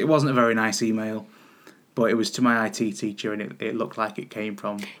specifics. It wasn't a very nice email, but it was to my IT teacher, and it looked like it came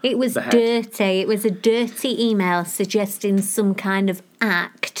from It was the head. dirty. It was a dirty email suggesting some kind of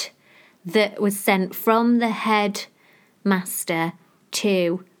act that was sent from the headmaster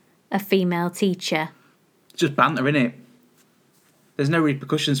to a female teacher. It's just banter, innit? There's no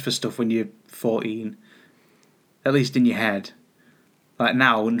repercussions for stuff when you're 14. At least in your head. Like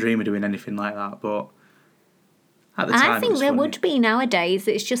now, I wouldn't dream of doing anything like that, but at the time I it think was there funny. would be nowadays.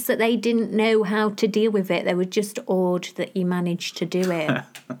 It's just that they didn't know how to deal with it. They were just awed that you managed to do it.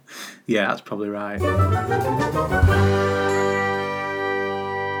 Yeah, that's probably right.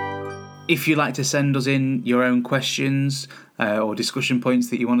 If you'd like to send us in your own questions or discussion points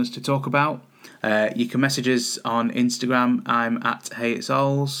that you want us to talk about, you can message us on Instagram. I'm at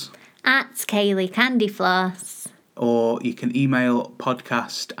HeyIt'sAlls. At Kaylee Candyfloss. Or you can email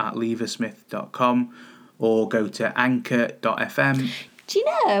podcast@leversmith.com or go to anchor.fm. Do you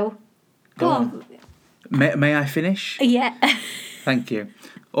know? Go on. May I finish? Yeah. Thank you.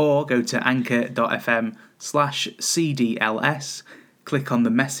 Or go to anchor.fm/CDLS, click on the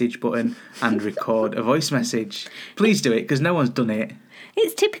message button and record a voice message. Please do it, because no one's done it.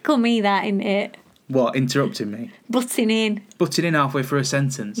 It's typical me, that, isn't it? What, interrupting me? Butting in. Butting in halfway through a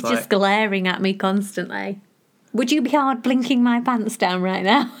sentence. It's just glaring at me constantly. Would you be hard blinking my pants down right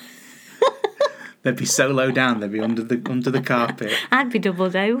now? They'd be so low down, they'd be under the carpet. I'd be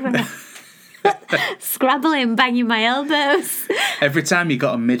doubled over. Scrabbling, banging my elbows. Every time you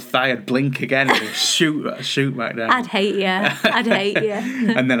got a mid-thigh, I'd blink again and it'd shoot back down. I'd hate you. I'd hate you.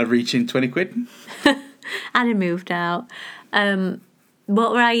 And then I'd reach in 20 quid. I'd have moved out.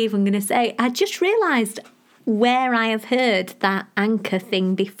 What were I even going to say? I just realised where I have heard that Anchor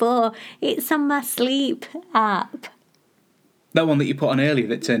thing before. It's on my sleep app. That one that you put on earlier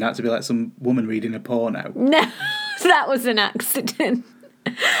that turned out to be like some woman reading a porno. No, that was an accident.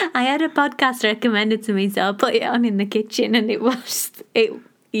 I had a podcast recommended to me, so I put it on in the kitchen, and it was it.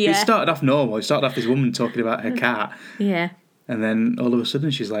 Yeah, It started off normal. It started off this woman talking about her cat, yeah. and then all of a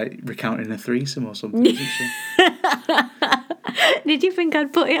sudden she's like recounting a threesome or something, isn't she? Did you think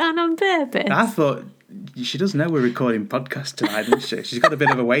I'd put it on purpose? I thought she doesn't know we're recording podcast tonight, doesn't she? She's got a bit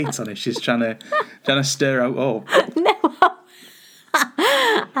of a weight on her. She's trying to stir out up. No,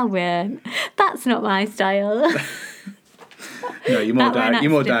 I weren't. That's not my style. No, you're more direct.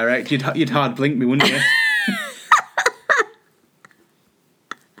 You're more direct. You'd hard blink me, wouldn't you?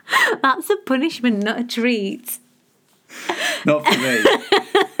 That's a punishment, not a treat. Not for me.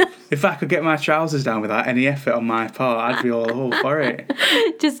 If I could get my trousers down without any effort on my part, I'd be all for it.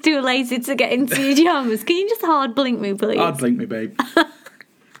 Just too lazy to get into your pyjamas. Can you just hard blink me, please? Hard blink me, babe.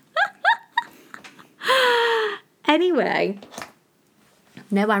 Anyway,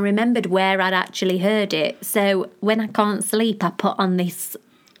 no, I remembered where I'd actually heard it. So when I can't sleep, I put on this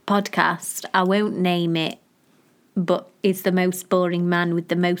podcast. I won't name it, but it's the most boring man with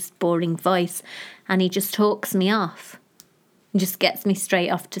the most boring voice. And he just talks me off. Just gets me straight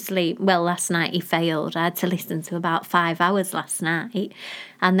off to sleep. Well, last night he failed. I had to listen to about 5 hours last night.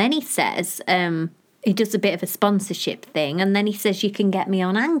 And then he says, he does a bit of a sponsorship thing. And then he says, you can get me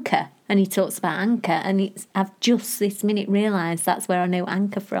on Anchor. And he talks about Anchor. And I've just this minute realised that's where I know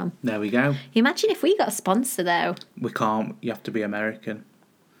Anchor from. There we go. Imagine if we got a sponsor, though. We can't. You have to be American.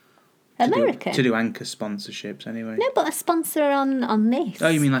 American? To do Anchor sponsorships, anyway. No, but a sponsor on this. Oh,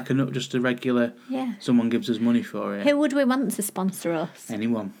 you mean like just a regular... Yeah. Someone gives us money for it? Who would we want to sponsor us?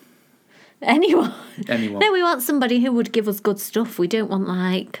 Anyone. Anyone? Anyone. No, we want somebody who would give us good stuff. We don't want,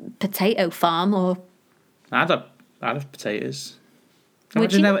 like, Potato Farm or... I'd have potatoes.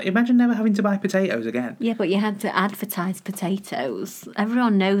 Would you? Imagine never having to buy potatoes again. Yeah, but you had to advertise potatoes.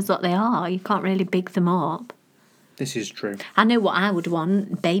 Everyone knows what they are. You can't really big them up. This is true. I know what I would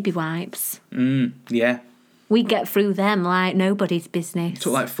want. Baby wipes. Yeah. We get through them like nobody's business.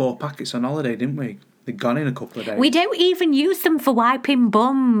 Took like 4 packets on holiday, didn't we? They'd gone in a couple of days. We don't even use them for wiping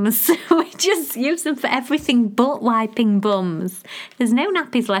bums. We just use them for everything but wiping bums. There's no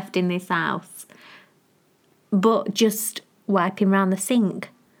nappies left in this house. But just wiping round the sink,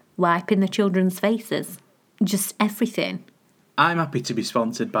 wiping the children's faces, just everything. I'm happy to be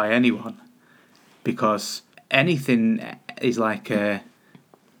sponsored by anyone because anything is like a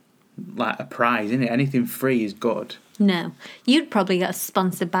prize, isn't it? Anything free is good. No, you'd probably get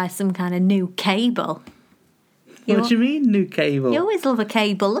sponsored by some kind of new cable. What do you mean, new cable? You always love a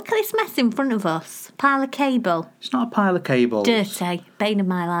cable. Look at this mess in front of us. Pile of cable. It's not a pile of cables. Dirty. Bane of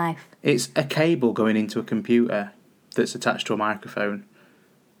my life. It's a cable going into a computer that's attached to a microphone.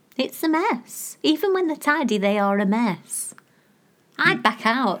 It's a mess. Even when they're tidy, they are a mess. I'd back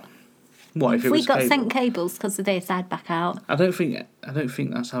out. What if it we was got cable? sent cables because of this, I'd back out. I don't think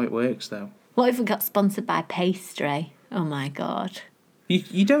that's how it works though. What if we got sponsored by pastry? Oh my god.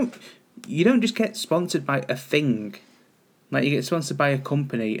 You don't just get sponsored by a thing. Like you get sponsored by a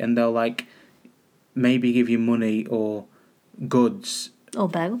company and they'll like maybe give you money or goods Or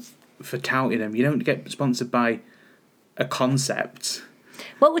both. for touting them. You don't get sponsored by a concept.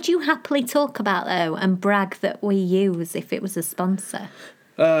 What would you happily talk about though and brag that we use if it was a sponsor?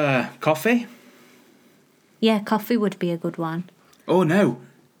 Coffee? Yeah, coffee would be a good one. Oh no.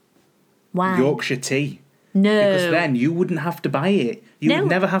 Why? Yorkshire tea. No. Because then you wouldn't have to buy it. You No. would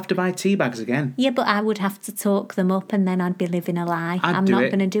never have to buy tea bags again. Yeah, but I would have to talk them up and then I'd be living a lie. I'm do not it.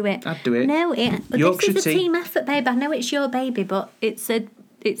 going to do it. I'd do it. No, but Yorkshire this is a tea. team effort, babe. I know it's your baby, but it's a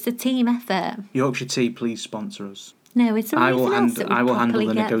team effort. Yorkshire tea, please sponsor us. No, it's I will anything else that handle. we'd I will handle properly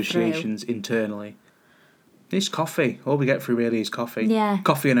the get through. negotiations internally. It's coffee. All we get through really is coffee. Yeah.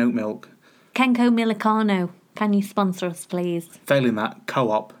 Coffee and oat milk. Kenko Milicano, can you sponsor us, please? Failing that,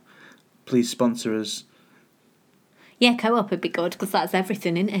 Co-op, please sponsor us. Yeah, Co-op would be good because that's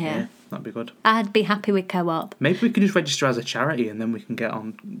everything in Yeah, here. that'd be good. I'd be happy with Co-op. Maybe we can just register as a charity and then we can get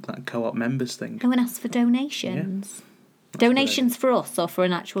on that Co-op members thing. Go and ask for donations. That's a good Donations for us or for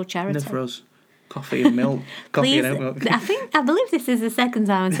an actual charity? No, for us. Coffee and milk. Coffee Please, and oat milk. I believe this is the second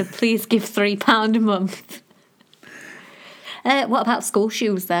time I said please give £3 a month. What about school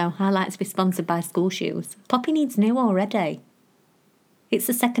shoes though? I like to be sponsored by school shoes. Poppy needs new already. It's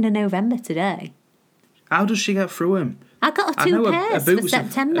the 2nd of November today. How does she get through them? I got her I 2 know pairs for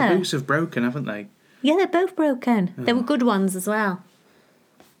September. her boots have broken, haven't they? Yeah, they're both broken. They were good ones as well.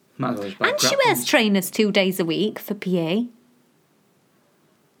 Might as well just buy And she crap wears ones. trainers 2 days a week for PE.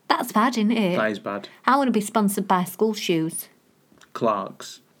 That's bad, isn't it? That is bad. I want to be sponsored by school shoes.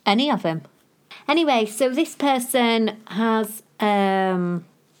 Clark's. Any of them. Anyway, so this person has...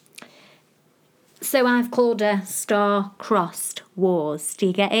 So I've called her Star-Crossed Wars. Do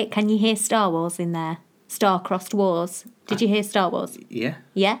you get it? Can you hear Star Wars in there? Star-Crossed Wars. Did you hear Star Wars? Yeah.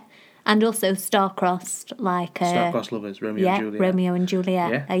 Yeah? And also Star-Crossed, like... Star-Crossed lovers, Romeo and Juliet. Romeo and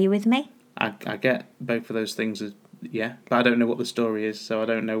Juliet. Yeah. Are you with me? I get both of those things, yeah. But I don't know what the story is, so I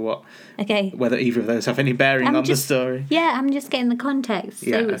don't know Okay. whether either of those have any bearing on the story. Yeah, I'm just getting the context.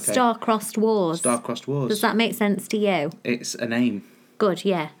 Yeah, So okay. Star-Crossed Wars. Star-Crossed Wars. Does that make sense to you? It's a name. Good,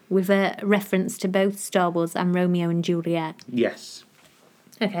 yeah. With a reference to both Star Wars and Romeo and Juliet. Yes.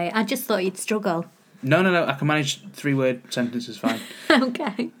 Okay, I just thought you'd struggle. No. I can manage 3-word sentences fine.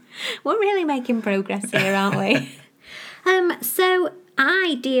 Okay. We're really making progress here, aren't we? So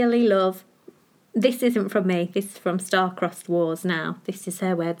I dearly love... This isn't from me. This is from Star-Crossed Wars now. This is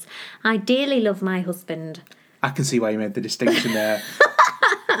her words. I dearly love my husband. I can see why you made the distinction there.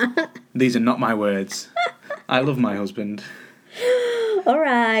 These are not my words. I love my husband. All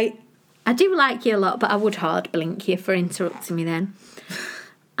right. I do like you a lot, but I would hard blink you for interrupting me then.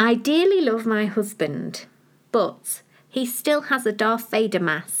 I dearly love my husband, but he still has a Darth Vader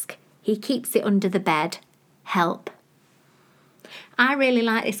mask. He keeps it under the bed. Help. I really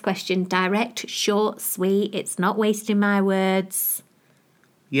like this question. Direct, short, sweet. It's not wasting my words.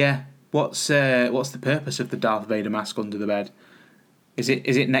 Yeah. What's the purpose of the Darth Vader mask under the bed? Is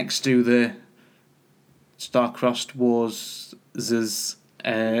it next to the Star-Crossed Wars'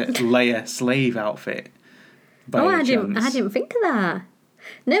 Leia slave outfit? I didn't think of that.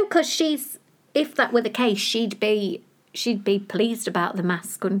 No, because if that were the case, she'd be pleased about the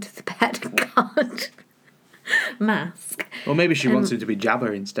mask under the bed. God. Mask. Or maybe she wants him to be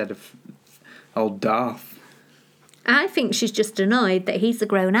Jabba instead of old Darth. I think she's just annoyed that he's a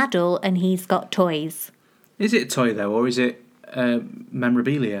grown adult and he's got toys. Is it a toy though, or is it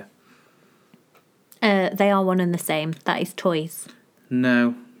memorabilia? They are one and the same. That is toys.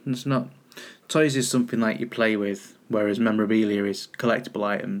 No, it's not. Toys is something like you play with, whereas memorabilia is collectible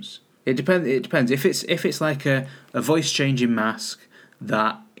items. It depends. If it's like a voice changing mask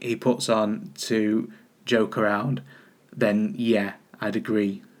that he puts on to joke around, then yeah, I'd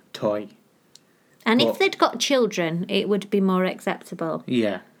agree. Toy. And if they'd got children, it would be more acceptable.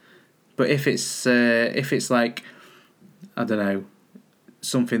 Yeah, but if it's like, I don't know,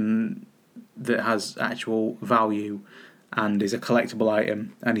 something that has actual value and is a collectible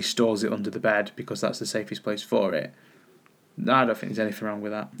item, and he stores it under the bed because that's the safest place for it, I don't think there's anything wrong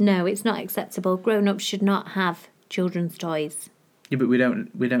with that. No, it's not acceptable. Grown-ups should not have children's toys. Yeah, but we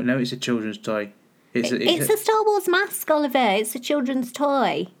don't know it's a children's toy. It's a Star Wars mask, Oliver. It's a children's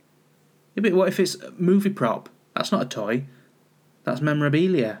toy. Yeah, but what if it's a movie prop? That's not a toy. That's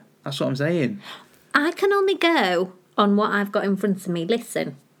memorabilia. That's what I'm saying. I can only go on what I've got in front of me.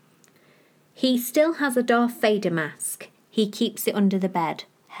 Listen. He still has a Darth Vader mask. He keeps it under the bed.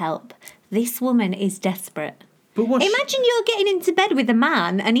 Help. This woman is desperate. But Imagine you're getting into bed with a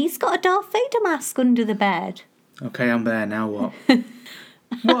man and he's got a Darth Vader mask under the bed. Okay, I'm there. Now what?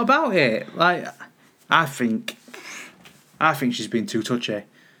 What about it? Like, I think she's been too touchy.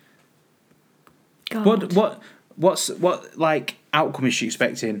 God. What like outcome is she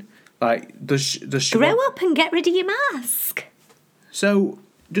expecting? Like, does she grow up and get rid of your mask? So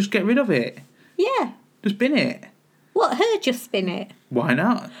just get rid of it. Yeah. Just bin it. What, her just spin it? Why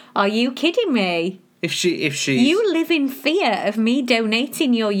not? Are you kidding me? If she You live in fear of me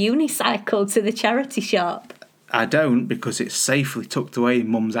donating your unicycle to the charity shop. I don't, because it's safely tucked away in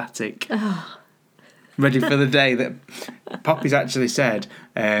Mum's attic. Ready for the day that Poppy's actually said,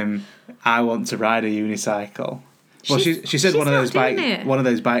 I want to ride a unicycle. Well, she said one of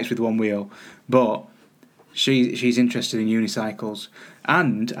those bikes with one wheel, but she's interested in unicycles.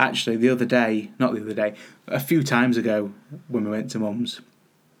 And actually, a few times ago when we went to Mum's,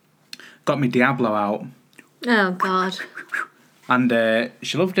 got me Diablo out. Oh God! And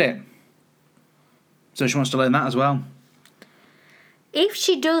she loved it, so she wants to learn that as well. If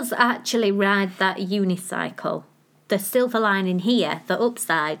she does actually ride that unicycle, the silver lining here, the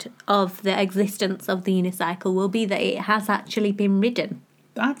upside of the existence of the unicycle will be that it has actually been ridden.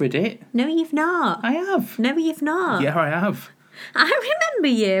 I've rid it. No, you've not. I have. No, you've not. Yeah, I have. I remember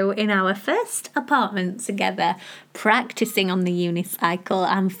you in our first apartment together practicing on the unicycle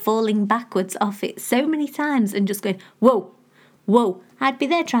and falling backwards off it so many times and just going, whoa, whoa. I'd be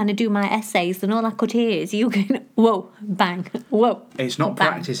there trying to do my essays and all I could hear is you going, whoa, bang, whoa. It's not bang.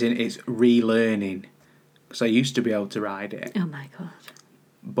 practicing, it's relearning. Because I used to be able to ride it. Oh my God.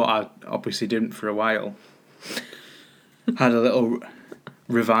 But I obviously didn't for a while. Had a little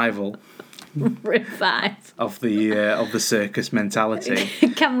revival Revive. of the circus mentality,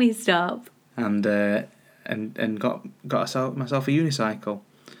 Can we stop? and got myself a unicycle.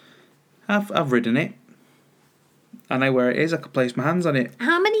 I've ridden it. I know where it is. I could place my hands on it.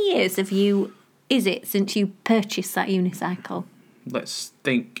 How many years is it since you purchased that unicycle? Let's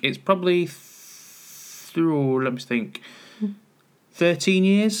think. It's probably let me think. 13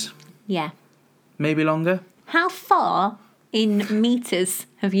 years, Yeah. maybe longer. How far in meters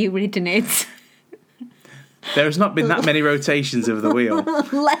have you ridden it? There has not been that many rotations of the wheel.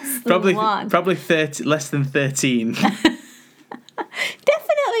 Less than one. Probably 30, less than 13 Definitely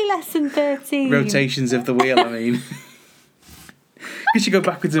less than 13. rotations of the wheel. I mean, because you go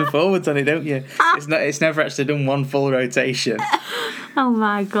backwards and forwards on it, don't you? It's never actually done one full rotation. Oh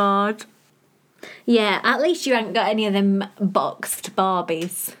my God. Yeah, at least you haven't got any of them boxed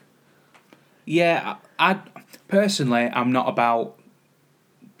Barbies. Yeah, I personally, I'm not about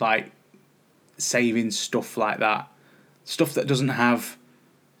like saving stuff like that. Stuff that doesn't have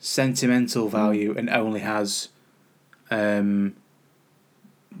sentimental value and only has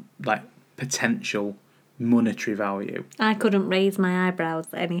like potential monetary value. I couldn't raise my eyebrows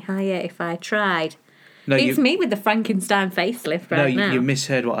any higher if I tried. No, It's me with the Frankenstein facelift right now. you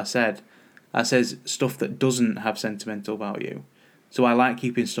misheard what I said. I says stuff that doesn't have sentimental value. So I like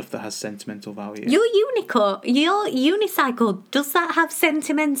keeping stuff that has sentimental value. Your unicycle, does that have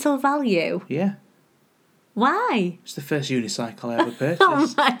sentimental value? Yeah. Why? It's the first unicycle I ever purchased.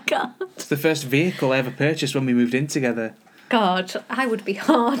 Oh my God. It's the first vehicle I ever purchased when we moved in together. God, I would be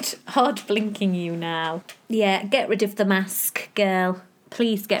hard blinking you now. Yeah, get rid of the mask, girl.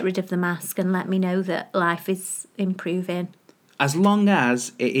 Please get rid of the mask and let me know that life is improving. As long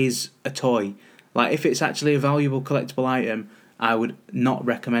as it is a toy. Like, if it's actually a valuable collectible item, I would not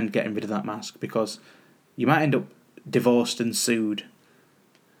recommend getting rid of that mask because you might end up divorced and sued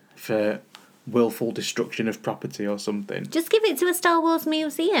for willful destruction of property or something. Just give it to a Star Wars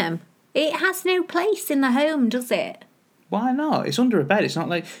museum. It has no place in the home, does it? Why not? It's under a bed. It's not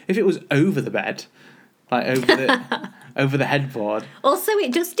like if it was over the bed, like over the over the headboard. Also,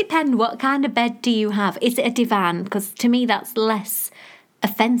 it does depend what kind of bed do you have. Is it a divan? Because to me that's less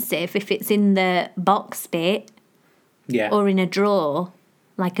offensive if it's in the box bit Yeah. or in a drawer,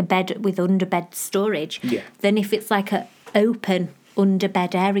 like a bed with underbed storage, Yeah. than if it's like a open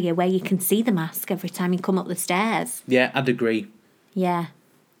underbed area where you can see the mask every time you come up the stairs. Yeah, I'd agree. Yeah.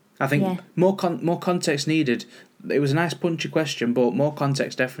 I think Yeah. more context needed. It was a nice punchy question, but more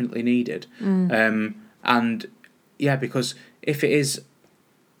context definitely needed. And yeah, because if it is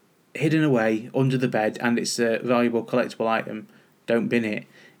hidden away under the bed and it's a valuable collectible item, don't bin it.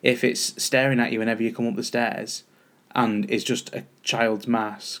 If it's staring at you whenever you come up the stairs and it's just a child's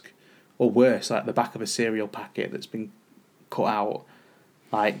mask, or worse, like the back of a cereal packet that's been cut out,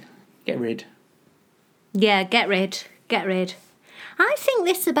 like, get rid. Yeah, get rid. Get rid. I think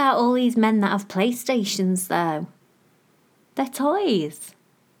this about all these men that have PlayStations, though. They're toys.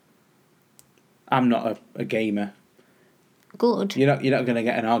 I'm not a gamer. Good. You're not going to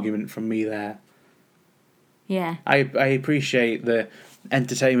get an argument from me there. Yeah. I appreciate the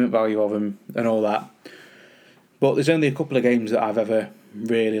entertainment value of them and all that, but there's only a couple of games that I've ever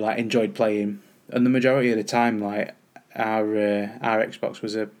really like enjoyed playing, and the majority of the time, like our Xbox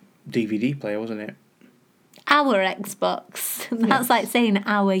was a DVD player, wasn't it? Our Xbox. That's like saying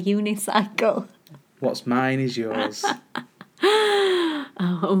our unicycle. What's mine is yours.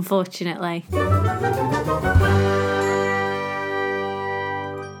 Oh, unfortunately.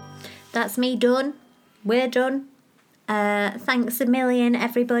 That's me done. We're done. Thanks a million,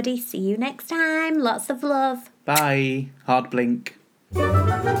 everybody. See you next time. Lots of love. Bye. Hard blink.